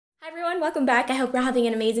Everyone, welcome back. I hope you're having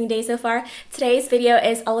an amazing day so far. Today's video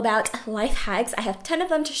is all about life hacks. I have a ton of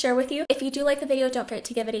them to share with you. If you do like the video, don't forget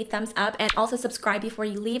to give it a thumbs up and also subscribe before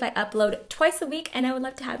you leave. I upload twice a week and I would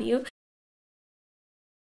love to have you.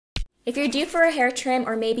 If you're due for a hair trim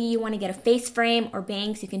or maybe you want to get a face frame or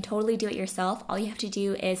bangs, you can totally do it yourself. All you have to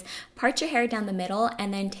do is part your hair down the middle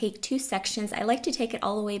and then take two sections. I like to take it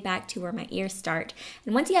all the way back to where my ears start.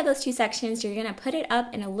 And once you have those two sections, you're going to put it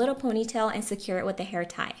up in a little ponytail and secure it with a hair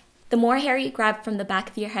tie. The more hair you grab from the back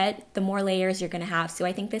of your head, the more layers you're going to have. So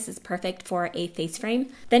I think this is perfect for a face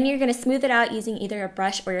frame. Then you're going to smooth it out using either a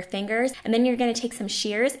brush or your fingers. And then you're going to take some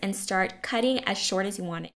shears and start cutting as short as you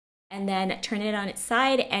want it. And then turn it on its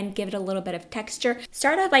side and give it a little bit of texture.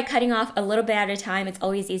 Start off by cutting off a little bit at a time. It's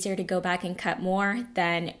always easier to go back and cut more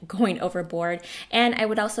than going overboard. And I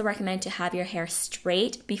would also recommend to have your hair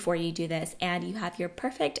straight before you do this, and you have your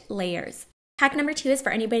perfect layers. Hack number 2 is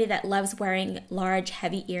for anybody that loves wearing large,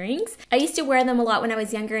 heavy earrings. I used to wear them a lot when I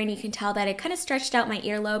was younger, and you can tell that it kind of stretched out my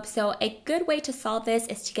earlobe. So a good way to solve this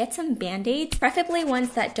is to get some band-aids, preferably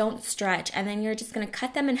ones that don't stretch. And then you're just going to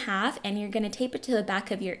cut them in half and you're going to tape it to the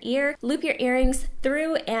back of your ear, loop your earrings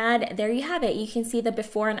through, and there you have it. You can see the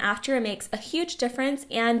before and after. It makes a huge difference,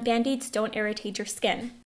 and band-aids don't irritate your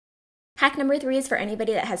skin. Hack number 3 is for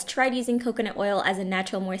anybody that has tried using coconut oil as a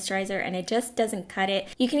natural moisturizer and it just doesn't cut it.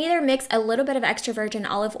 You can either mix a little bit of extra virgin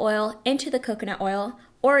olive oil into the coconut oil,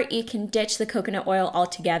 or you can ditch the coconut oil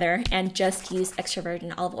altogether and just use extra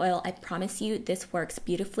virgin olive oil. I promise you this works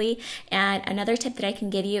beautifully. And another tip that I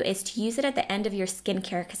can give you is to use it at the end of your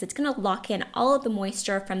skincare because it's going to lock in all of the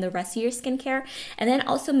moisture from the rest of your skincare, and then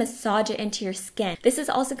also massage it into your skin. This is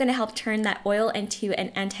also going to help turn that oil into an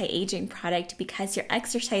anti-aging product because you're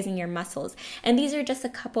exercising your muscles. And these are just a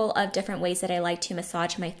couple of different ways that I like to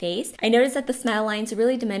massage my face. I notice that the smile lines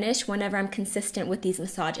really diminish whenever I'm consistent with these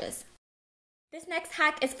massages. This next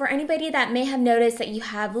hack is for anybody that may have noticed that you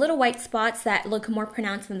have little white spots that look more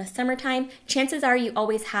pronounced in the summertime. Chances are you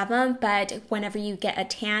always have them, but whenever you get a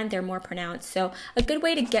tan, they're more pronounced. So a good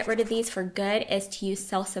way to get rid of these for good is to use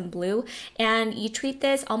Selsun Blue. And you treat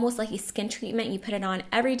this almost like a skin treatment. You put it on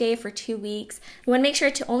every day for 2 weeks. You want to make sure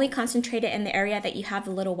to only concentrate it in the area that you have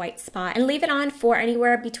the little white spot. And leave it on for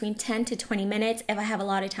anywhere between 10 to 20 minutes. If I have a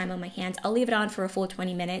lot of time on my hands, I'll leave it on for a full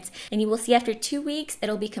 20 minutes. And you will see after 2 weeks,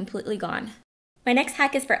 it'll be completely gone. My next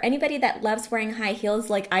hack is for anybody that loves wearing high heels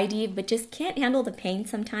like I do, but just can't handle the pain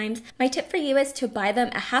sometimes. My tip for you is to buy them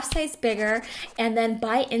a half size bigger and then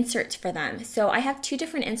buy inserts for them. So I have 2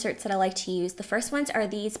 different inserts that I like to use. The first ones are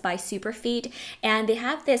these by Superfeet, and they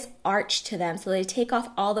have this arch to them, so they take off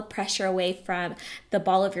all the pressure away from the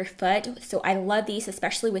ball of your foot. So I love these,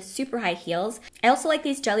 especially with super high heels. I also like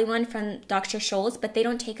these jelly ones from Dr. Scholl's, but they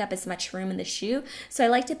don't take up as much room in the shoe. So I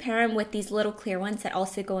like to pair them with these little clear ones that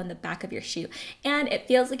also go in the back of your shoe. And it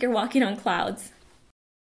feels like you're walking on clouds.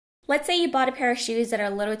 Let's say you bought a pair of shoes that are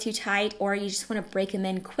a little too tight, or you just want to break them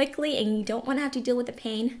in quickly and you don't want to have to deal with the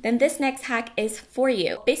pain, then this next hack is for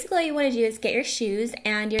you. Basically what you want to do is get your shoes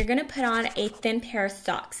and you're going to put on a thin pair of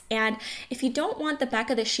socks. And if you don't want the back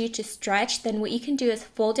of the shoe to stretch, then what you can do is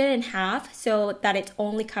fold it in half so that it's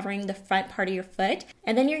only covering the front part of your foot.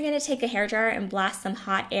 And then you're going to take a hairdryer and blast some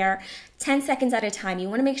hot air 10 seconds at a time. You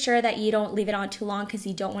want to make sure that you don't leave it on too long because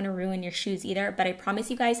you don't want to ruin your shoes either. But I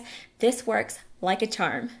promise you guys, this works like a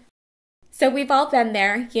charm. So we've all been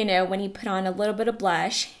there, you know, when you put on a little bit of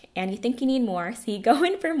blush and you think you need more, so you go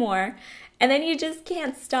in for more, and then you just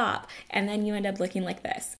can't stop, and then you end up looking like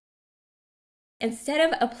this. Instead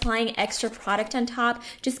of applying extra product on top,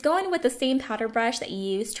 just go in with the same powder brush that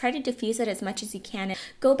you use, try to diffuse it as much as you can,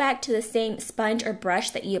 go back to the same sponge or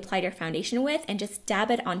brush that you applied your foundation with, and just dab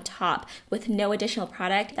it on top with no additional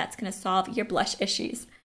product. That's going to solve your blush issues.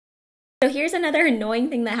 So here's another annoying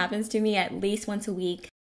thing that happens to me at least once a week.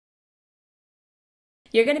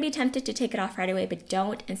 You're going to be tempted to take it off right away, but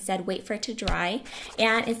don't. Instead, wait for it to dry.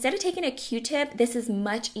 And instead of taking a Q-tip, this is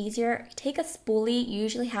much easier. Take a spoolie, you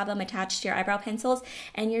usually have them attached to your eyebrow pencils,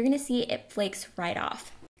 and you're going to see it flakes right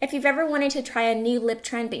off. If you've ever wanted to try a new lip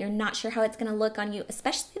trend, but you're not sure how it's going to look on you,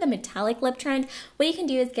 especially the metallic lip trend, what you can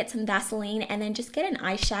do is get some Vaseline and then just get an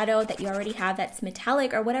eyeshadow that you already have that's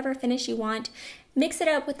metallic or whatever finish you want. Mix it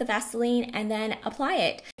up with the Vaseline and then apply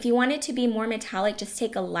it. If you want it to be more metallic, just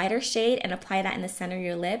take a lighter shade and apply that in the center of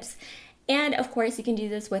your lips. And of course, you can do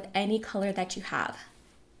this with any color that you have.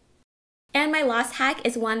 And my last hack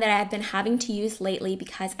is one that I've been having to use lately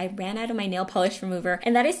because I ran out of my nail polish remover,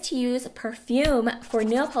 and that is to use perfume for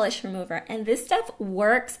nail polish remover. And this stuff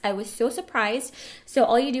works. I was so surprised. So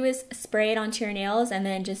all you do is spray it onto your nails and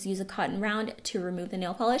then just use a cotton round to remove the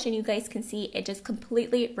nail polish, and you guys can see it just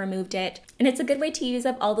completely removed it. And it's a good way to use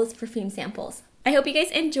up all those perfume samples. I hope you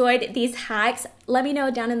guys enjoyed these hacks. Let me know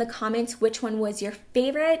down in the comments which one was your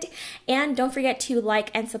favorite. And don't forget to like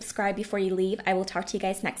and subscribe before you leave. I will talk to you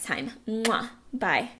guys next time. Mwah. Bye.